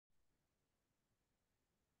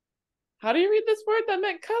How do you read this word that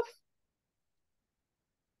meant cuff?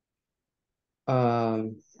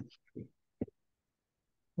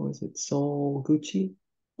 What is it? Gucci?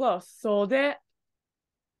 Well, sode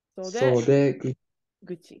Gucci.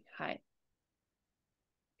 Gucci. Hi.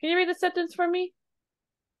 Can you read the sentence for me?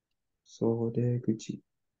 Gucci.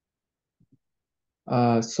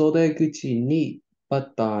 袖口にボ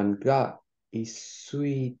タンがつ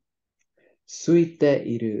いて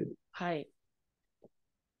いる。Hi.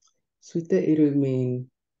 ついている mean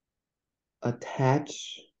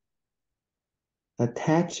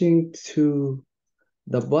attaching to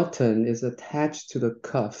the button is attached to the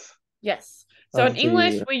cuff Yes. So in of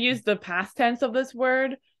English, the we use the past tense of this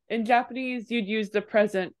word. In Japanese, you'd use the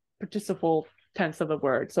present participle tense of the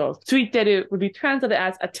word. So tsuiteru would be translated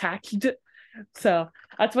as attached. So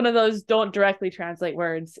that's one of those don't directly translate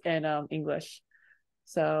words in English.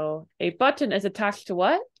 So a button is attached to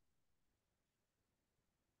what?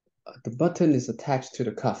 the button is attached to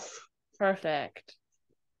the cuff, Perfect.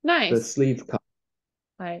 the Nice. sleeve cuff.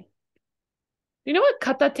 Hi. You know what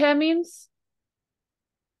katate means?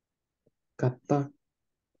 Kata,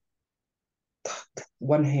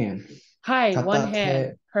 one hand. Hi, one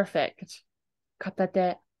hand. Katate, Perfect.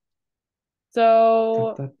 Katate.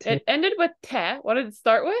 So katate. it ended with te. What did it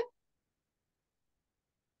start with?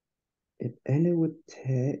 It ended with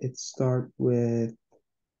te. It start with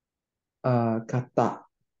kata.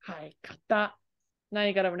 Hi, kata. Now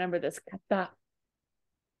you gotta remember this. Kata.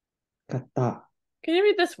 Kata. Can you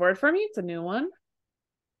read this word for me? It's a new one.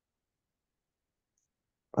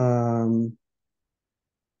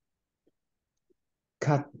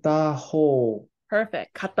 Kataho.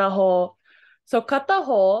 Perfect. Kataho. So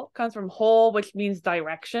kataho comes from ho, which means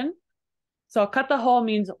direction. So kataho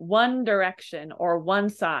means one direction or one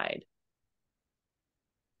side.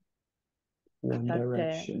 One Katate,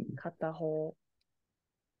 direction. kataho.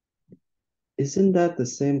 Isn't that the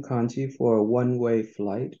same kanji for a one-way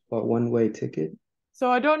flight or one-way ticket? So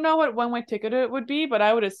I don't know what one-way ticket it would be, but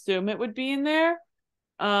I would assume it would be in there.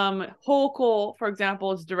 Hoko, for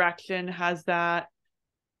example, is direction, has that.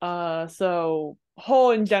 So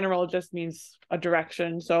ho in general just means a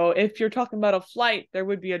direction. So if you're talking about a flight, there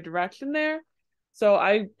would be a direction there. So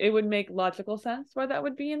it would make logical sense why that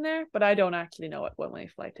would be in there, but I don't actually know what one-way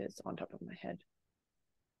flight is on top of my head.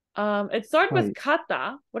 It started with Right.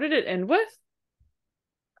 kata. What did it end with?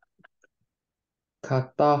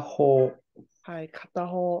 Kataho. Hi,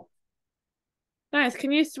 kataho. Nice.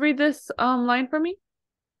 Can you read this line for me?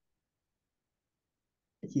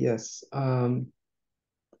 Yes.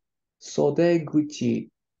 袖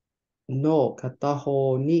口の片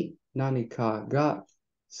方に何かが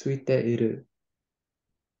ついている。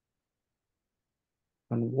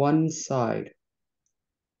On one side,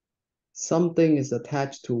 something is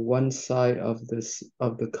attached to one side of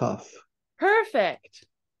the cuff. Perfect.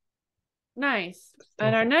 Nice.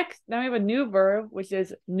 And our next, now we have a new verb, which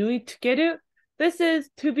is nui tukeru. This is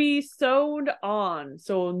to be sewed on.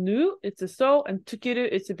 So nu, it's to sew, and tukeru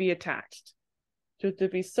is to be attached. So to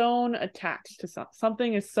be sewn attached to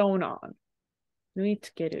something is sewn on. Nui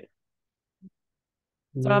tukeru.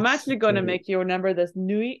 So I'm actually going to make you remember this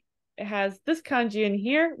nui. It has this kanji in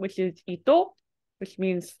here, which is ito, which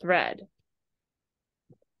means thread.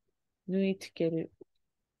 Nui tukeru.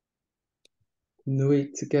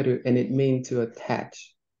 Nui together, and it means to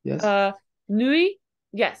attach. Yes. Nui,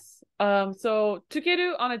 yes. So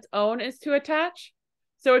tukeru on its own is to attach.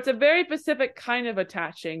 So it's a very specific kind of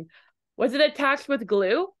attaching. Was it attached with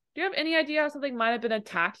glue? Do you have any idea how something might have been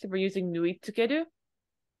attached if we're using nui tukeru?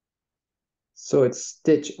 So it's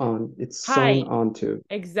stitched on, it's sewn onto.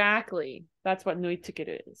 Exactly. That's what nui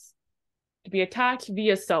tukeru is. To be attached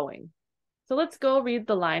via sewing. So let's go read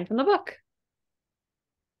the line from the book.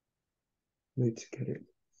 Nui together.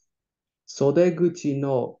 袖口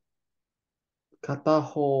の片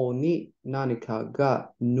方に何か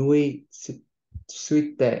がつ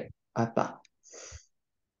いてあった。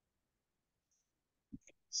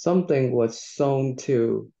Something was sewn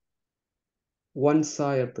to one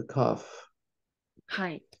side of the cuff.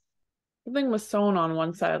 Hi. Something was sewn on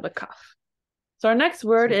one side of the cuff. So our next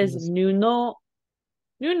word is nuno.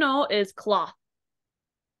 Nuno is cloth.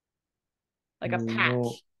 Like a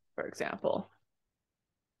patch, for example.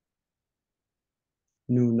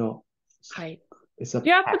 Nuno. Hi. It's a Do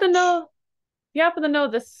you happen to patch. know? Do you happen to know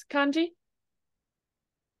this kanji?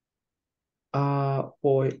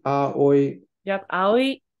 Aoi. Yep,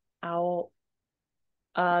 aoi, ao.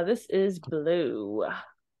 This is blue.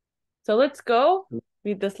 So let's go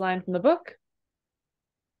read this line from the book.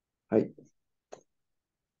 はい。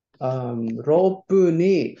ロープ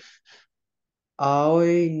に青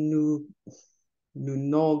い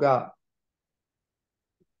布が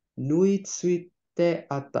縫い付いて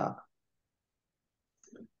あった。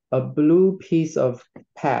A blue piece of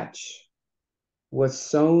patch was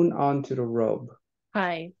sewn onto the robe.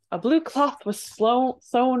 Hi. A blue cloth was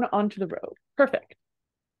sewn onto the robe. Perfect.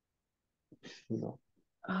 No.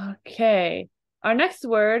 Okay. Our next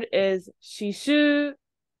word is shishu.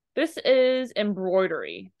 This is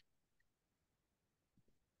embroidery.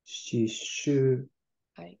 Shishu.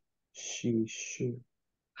 Hi. Shishu.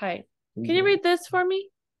 Hi. Can you read this for me?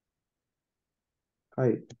 は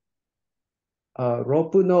い。ロー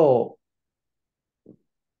プの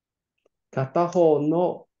片方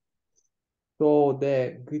の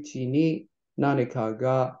袖口に何か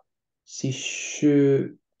が刺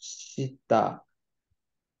繍した。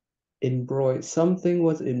Something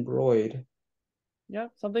was embroidered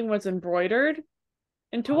Yep. Something was embroidered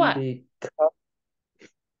into on what? the cuff,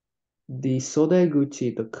 the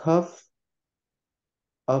sodeguchi, the cuff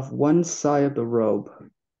of one side of the robe.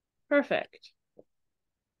 Perfect.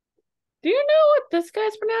 Do you know what this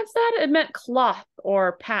guy's pronounced that? It meant cloth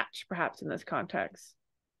or patch, perhaps, in this context.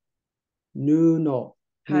 Nuno.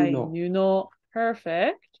 Hi, Nuno. nuno.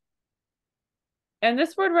 Perfect. And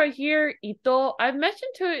this word right here, ito, I've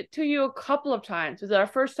mentioned to you a couple of times. This is our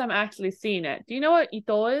first time actually seeing it. Do you know what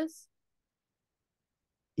ito is?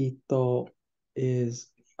 Ito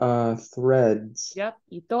is threads. Yep,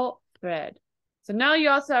 ito, thread. So now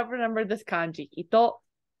you also have remembered this kanji, ito.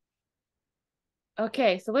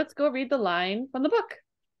 Okay, so let's go read the line from the book.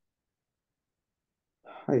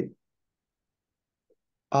 はい。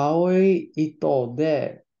青い糸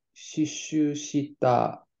で刺繍し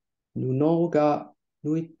た布が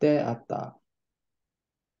抜いてあった。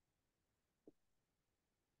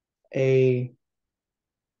A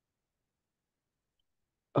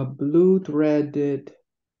blue threaded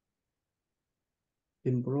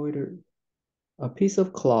embroidered a piece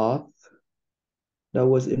of cloth that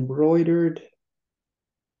was embroidered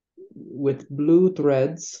with blue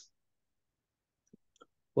threads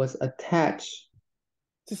was attached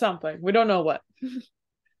To something. We don't know what.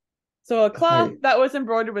 So a cloth that was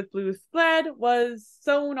embroidered with blue thread was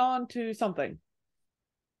sewn onto something.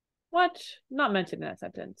 What? Not mentioned in that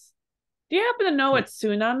sentence. Do you happen to know what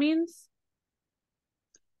suna means?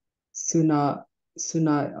 Suna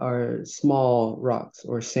are small rocks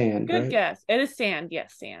or sand, Good right? guess. It is sand.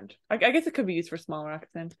 Yes, sand. I guess it could be used for small rocks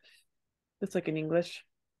then. Just like in English.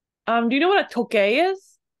 Do you know what a toke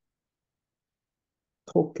is?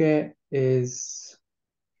 Toke is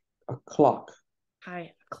a clock. Hi,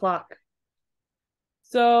 a clock.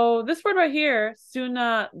 So this word right here,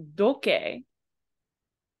 suna doke.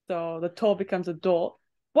 So the to becomes a do.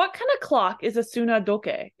 What kind of clock is a suna doke?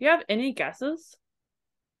 Do you have any guesses?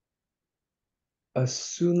 A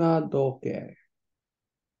sunadoke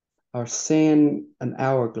are sand an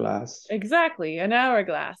hourglass. Exactly. An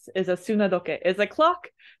hourglass is a sunadoke. It's a clock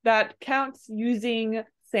that counts using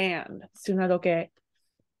sand. Sunadoke.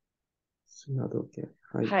 Sunadoke.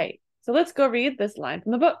 Hi. So let's go read this line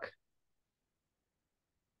from the book.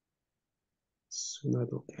 砂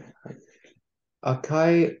時計。はい。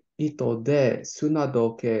赤い糸で砂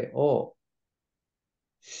時計を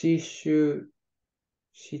刺繍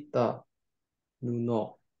した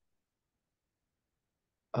布。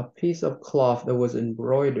A piece of cloth that was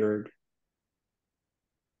embroidered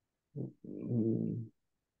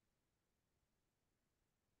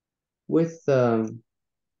with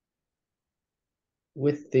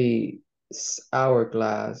the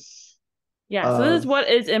hourglass. Yeah, so this is what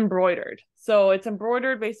is embroidered. So it's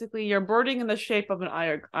embroidered, basically, you're embroidering in the shape of an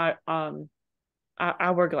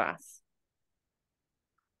hourglass.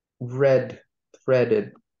 Red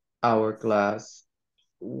threaded hourglass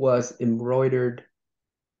was embroidered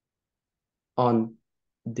on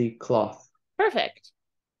the cloth. Perfect.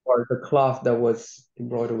 Or the cloth that was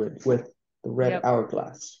embroidered with the red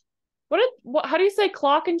hourglass. How do you say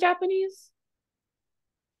clock in Japanese?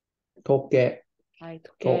 Toke. Hi,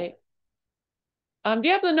 toke. Do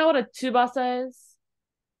you happen to know what a tsubasa is?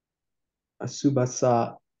 A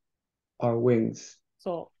tsubasa are wings.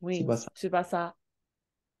 So wings. Tsubasa.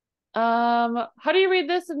 How do you read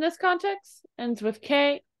this in this context? Ends with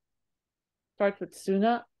K. Starts with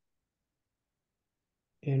suna.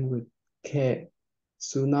 And with ke.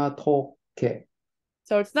 Suna toke.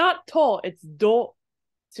 So it's not to, it's do.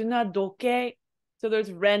 Suna doke. So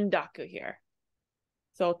there's rendaku here.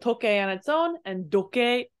 So toke on its own and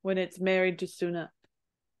doke when it's married to suna.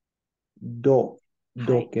 Do.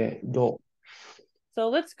 Doke. Do. So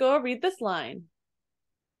let's go read this line.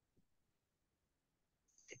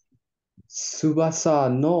 翼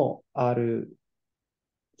のある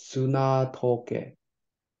砂時 計.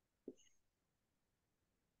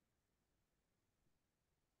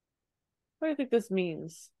 What do you think this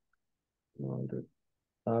means?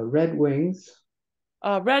 Red wings.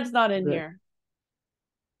 Red's not in Red. here.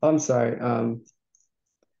 I'm sorry.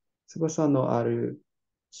 翼のある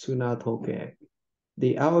砂時計.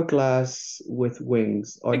 The hourglass with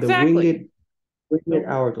wings, or Exactly. the winged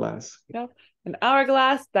hourglass. Yep. An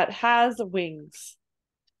hourglass that has wings.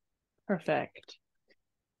 Perfect.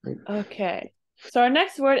 Okay. So our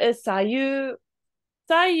next word is sayu.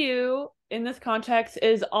 Sayu in this context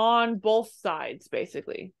is on both sides,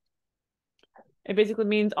 basically. It basically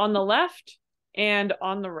means on the left and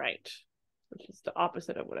on the right, which is the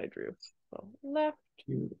opposite of what I drew. So left,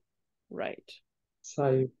 right.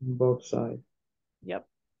 Sayu on both sides. Yep.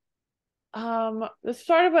 Let's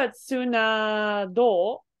start about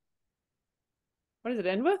sunado. What does it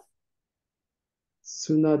end with?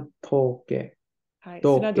 Sunatoke. Hi,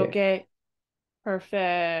 Doke. sunadoke.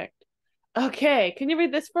 Perfect. Okay, can you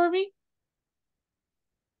read this for me?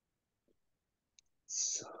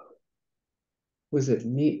 Was it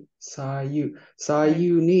ni sayu?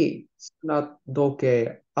 Sayu ni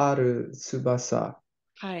sunadoke aru tsubasa.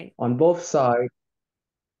 Hi. On both sides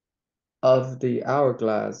of the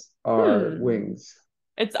hourglass are wings.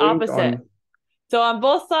 It's Wings opposite. So on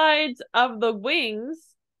both sides of the wings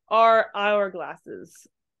are hourglasses.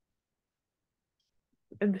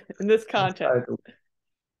 In this context.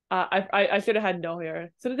 I should have had no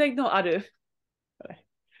here. So take no aru. I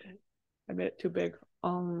made it too big.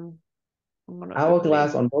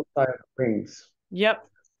 Hourglass on both sides of the wings. Yep.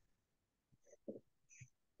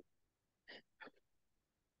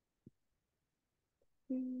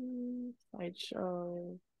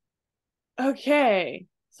 Slideshow. Okay,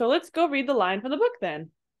 so let's go read the line from the book then.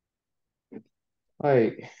 は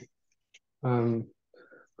い。ロ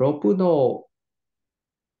ープの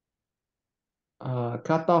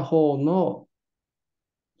片方の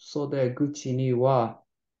袖口には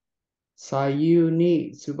左右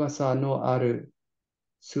に翼のある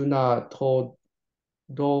砂時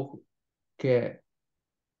計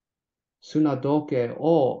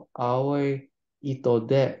を青い糸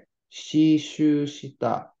で刺繍し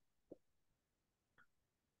た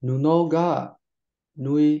布が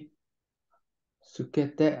縫い付け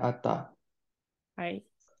てあった。はい。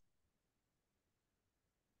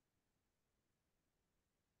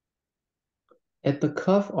At the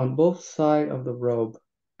cuff on both sides of the robe.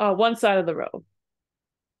 One side of the robe.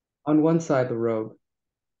 On one side of the robe.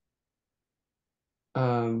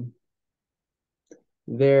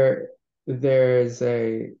 There's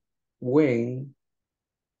a wing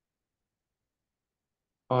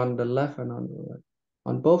on the left and on the right.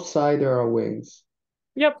 On both sides there are wings.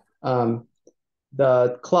 Yep.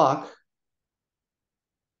 The clock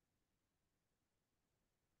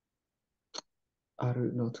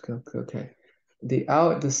okay. The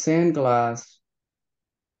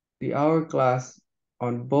hourglass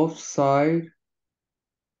on both sides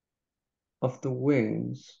of the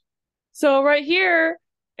wings. So right here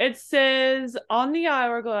it says on the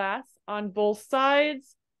hourglass on both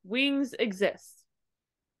sides wings exist.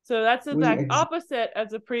 So that's the exact opposite as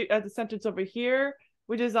the sentence over here,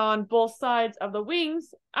 which is on both sides of the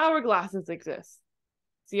wings hourglasses exist.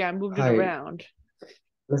 See, I moved it around.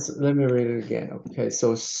 Let me read it again. Okay,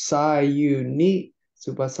 so sayu ni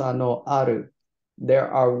tsubasa no aru. There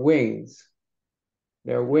are wings.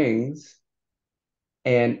 There are wings,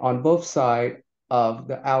 and on both sides of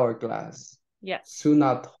the hourglass. Yes.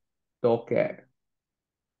 Sunatoke.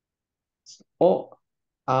 O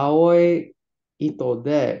aoi ito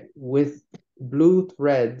de with blue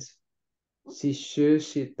threads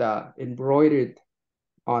shishushita embroidered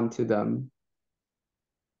onto them.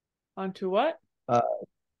 Onto what?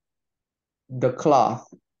 The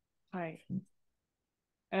cloth. Hi.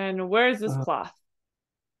 And where's this cloth?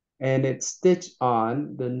 And it's stitched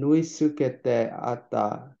on the nui sukete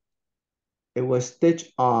ata. It was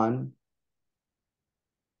stitched on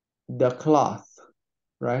the cloth,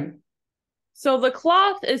 right? So the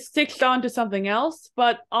cloth is stitched onto something else,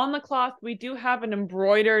 but on the cloth we do have an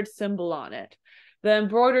embroidered symbol on it. The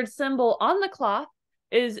embroidered symbol on the cloth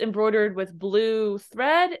is embroidered with blue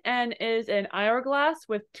thread and is an hourglass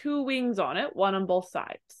with two wings on it, one on both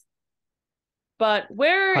sides. But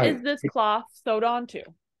where is this cloth sewed onto?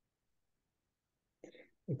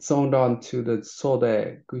 It's sewn onto the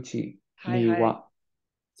sode guchi niwa.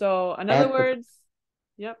 So in other words,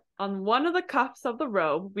 yep, on one of the cuffs of the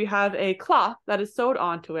robe, we have a cloth that is sewed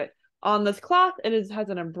onto it. On this cloth, has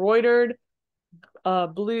an embroidered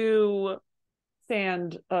blue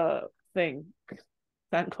sand thing.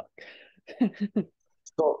 Sand cloth.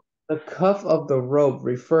 So the cuff of the robe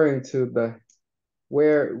referring to the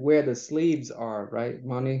where the sleeves are, right,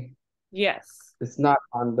 Money? Yes. It's not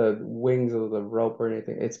on the wings of the rope or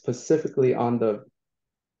anything. It's specifically on the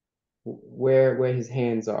where his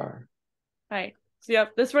hands are. Right. So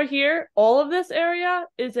yep, this right here, all of this area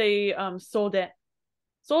is a solde.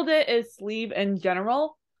 Solde is sleeve in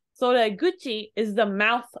general. Solde guchi is the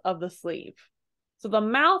mouth of the sleeve. So the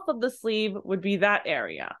mouth of the sleeve would be that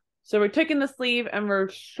area. So we're taking the sleeve and we're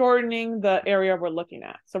shortening the area we're looking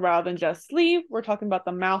at. So rather than just sleeve, we're talking about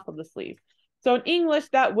the mouth of the sleeve. So in English,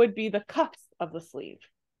 that would be the cuffs of the sleeve.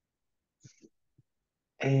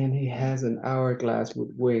 And he has an hourglass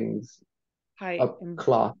with wings, Hi. a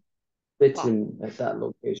cloth fits Cloth. in at that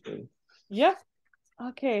location. Yep.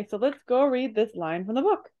 Okay, so let's go read this line from the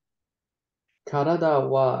book. 体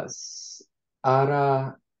は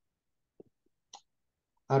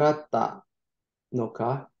洗ったの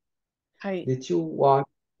か? はい。 Did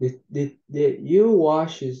did you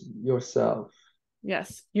wash yourself?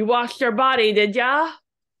 Yes. You washed your body, did ya?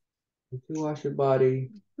 Did you wash your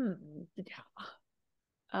body? Did ya?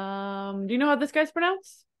 Do you know how this guy's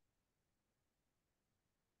pronounced?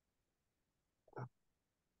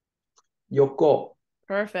 Yoko.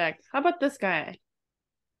 Perfect. How about this guy?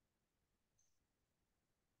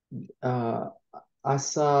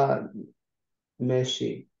 Asa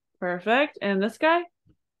meshi. Perfect. And this guy?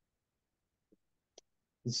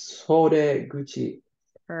 Sore guchi.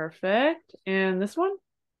 Perfect. And this one?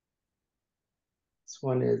 This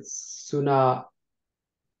one is suna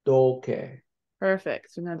doke.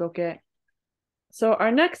 Perfect. Tsunadoke. So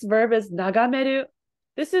our next verb is nagameru.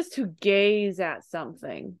 This is to gaze at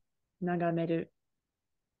something. Nagameru.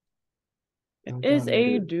 It is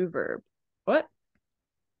a do verb. What?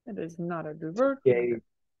 It is not a do verb. Yeah.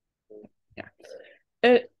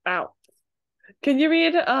 Ow. Can you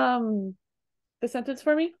read the sentence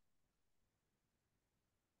for me?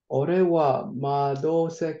 俺は窓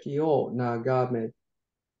席を眺め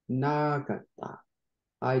なかった。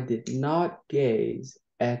I did not gaze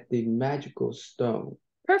at the magical stone.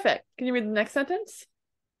 Perfect. Can you read the next sentence?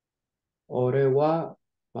 俺は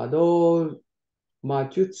魔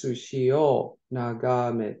術師を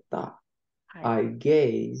眺めた。I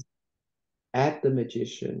gazed at the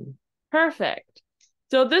magician. Perfect.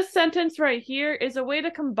 So this sentence right here is a way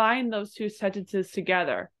to combine those two sentences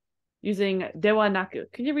together using dewa naku.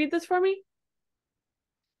 Can you read this for me?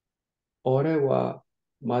 俺は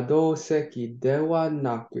窓席では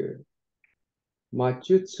なく魔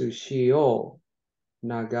術師を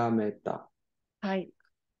眺めた。はい。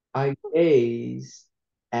I gazed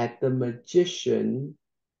at the magician,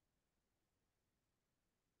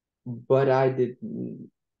 but I did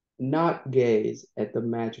not gaze at the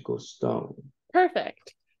magical stone.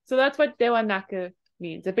 Perfect. So that's what dewa naku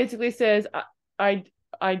means. It basically says I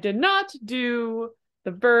did not do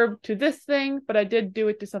the verb to this thing, but I did do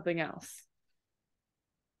it to something else.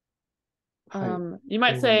 You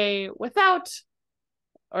might say without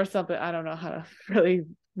or something. I don't know how to really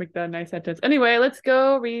make that a nice sentence. Anyway, let's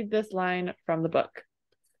go read this line from the book.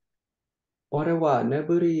 俺は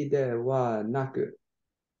眠りではなく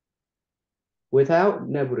without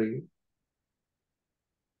眠り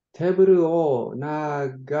テーブルを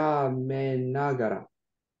眺めながら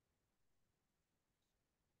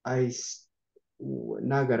while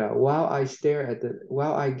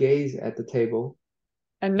I gaze at the table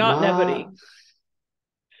And not nebody.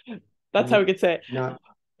 That's how we could say it. Not,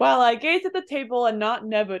 while I gaze at the table and not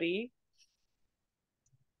nebody.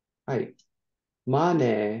 はい。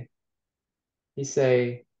Mane, he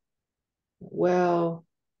say, well,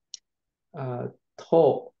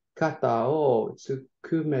 と肩をつ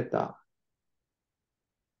くめた。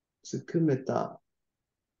つくめた。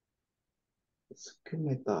つく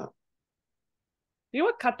めた。You know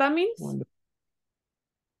what kata means?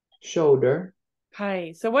 Shoulder.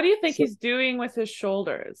 Hi. So what do you think he's doing with his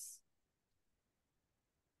shoulders?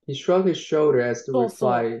 He shrugged his shoulder as to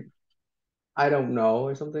reply, I don't know,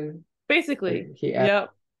 or something. Basically. Like he asked, yep.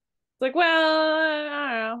 It's like, well,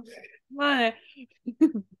 I don't know.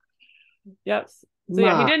 Yep. So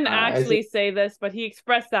yeah, he didn't actually say this, but he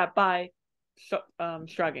expressed that by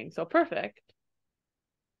shrugging. So perfect.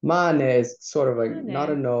 Mane is sort of like not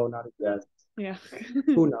a no, not a yes. Yeah.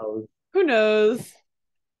 Who knows? Who knows?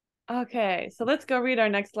 Okay, so let's go read our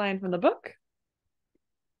next line from the book.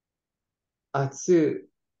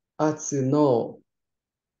 熱の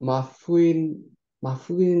マフィ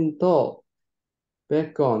ンとベ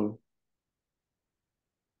ーコン、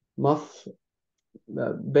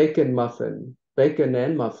bacon muffin, bacon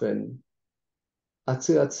and muffin,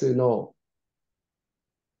 熱々の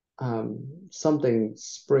something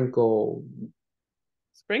sprinkle.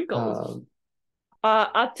 Sprinkles.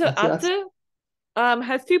 Atsu.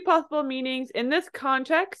 Has two possible meanings. In this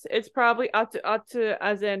context, it's probably atsu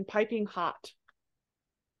as in piping hot.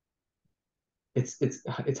 It's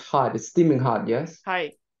hot. It's steaming hot, yes?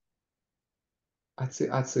 Hi.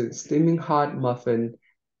 Atsu, steaming hot muffin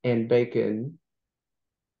and bacon.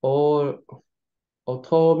 Or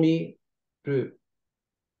otomiru.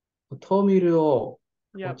 Otomiru o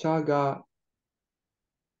Yep. ocha ga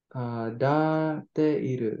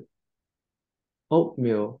dateiru.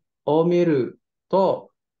 Oatmeal. Omiru to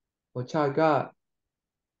ocha ga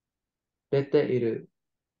deteiru.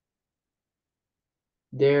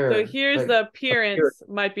 So There, here's like the appear. appearance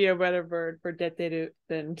might be a better word for deteru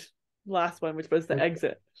than last one, which was the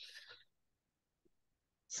exit.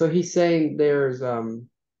 So he's saying there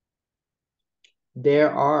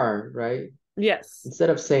are, right? Yes. Instead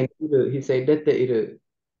of saying iru, he say deteiru,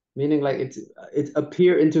 meaning like it's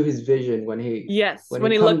appear into his vision Yes. when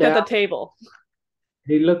When he he come looked at down, the table.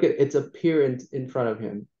 he look at its appearance in front of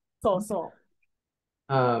him. So.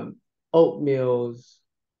 Oatmeals,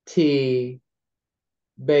 tea,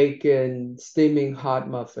 bacon, steaming hot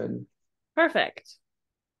muffin. Perfect.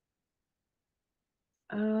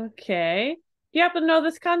 Okay. Do you happen to know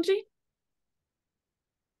this kanji?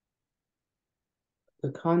 The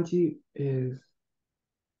kanji is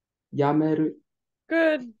yameru.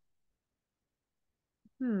 Good.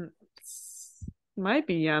 Might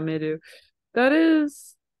be Yameru. That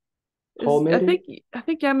is I Tomeru?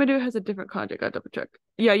 think Yameru has a different kanji. I gotta double check.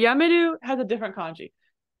 Yeah, Yameru has a different kanji.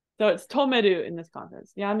 So it's Tomeru in this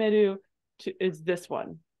context. Yameru is this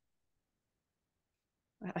one.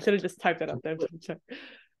 I should have just typed that up there to check.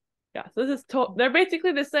 Yeah, so this is they're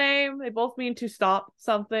basically the same. They both mean to stop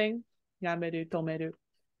something. Yameru, Tomeru.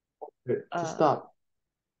 To stop.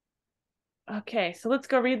 Okay, so let's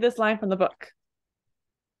go read this line from the book.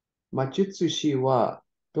 Machutsushi wa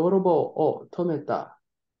dorobo o tometa.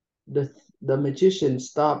 The magician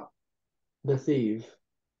stopped the thief.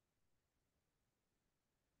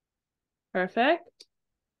 Perfect.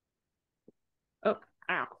 Oh,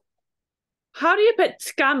 ow. How do you put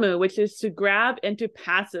tsukamu, which is to grab, into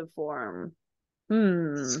passive form?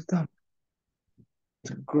 Stop.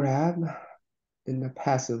 To grab in the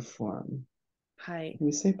passive form. Hi. When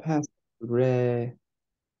we say passive, re,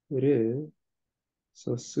 ru,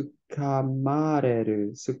 so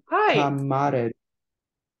sukamareru, Hi. sukamareru.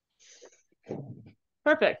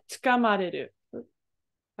 Perfect. Tsukamareru.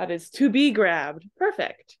 That is to be grabbed.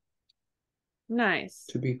 Perfect. Nice.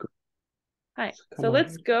 To be Hi. So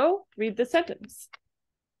let's go read the sentence.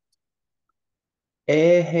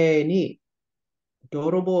 衛兵に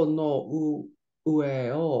泥棒の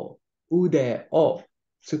上を腕を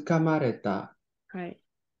掴まれた。Hi.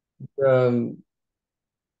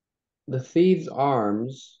 The thief's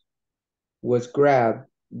arms was grabbed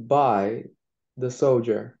by the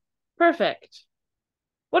soldier. Perfect.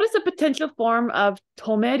 What is the potential form of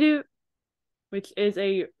tomeru, which is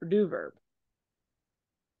a do verb?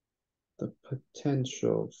 The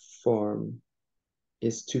potential form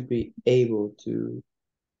is to be able to.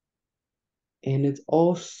 And it's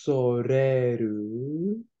also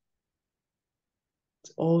reru.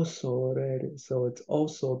 It's also reru. So it's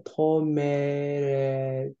also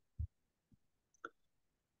tomere.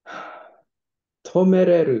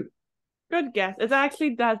 Tomereru. Good guess. It's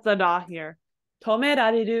actually that's the da here.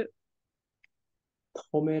 Tomerareru.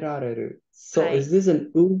 Tomerareru. So Hi. is this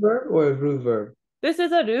an u verb or a ru verb? This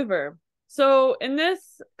is a do verb. So in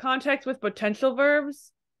this context with potential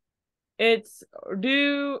verbs, it's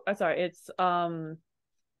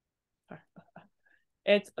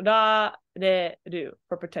it's ra re ru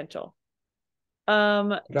for potential.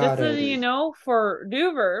 Just so you know, for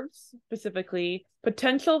do verbs specifically,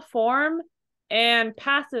 potential form and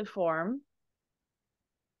passive form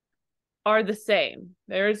are the same.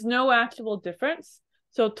 There is no actual difference.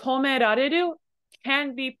 So tomerareru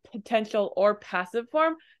can be potential or passive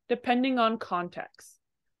form depending on context.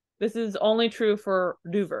 This is only true for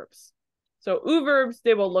do verbs. So u verbs,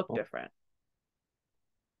 they will look different.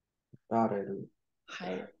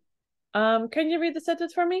 Hi. Can you read the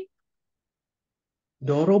sentence for me?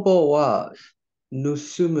 泥棒は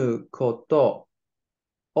盗むこと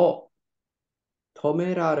を止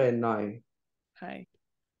められない。Hi.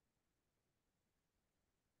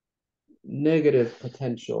 Negative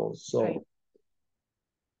potential. So Hi.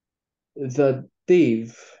 the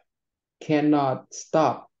thief cannot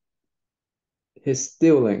stop his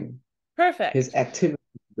stealing. Perfect. His activity.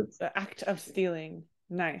 The act of stealing.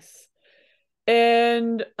 Nice.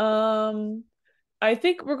 And I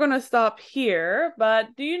think we're gonna stop here,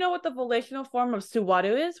 but do you know what the volitional form of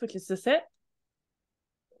suwaru is, which is to sit?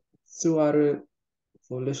 Suwaru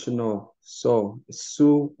volitional. So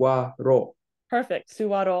suwaro. Perfect.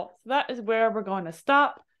 Suwaro. So that is where we're going to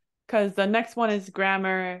stop because the next one is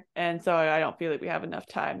grammar. And so I don't feel like we have enough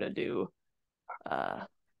time to do the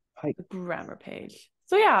grammar page.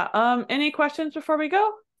 So yeah, any questions before we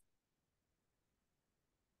go?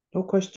 No questions.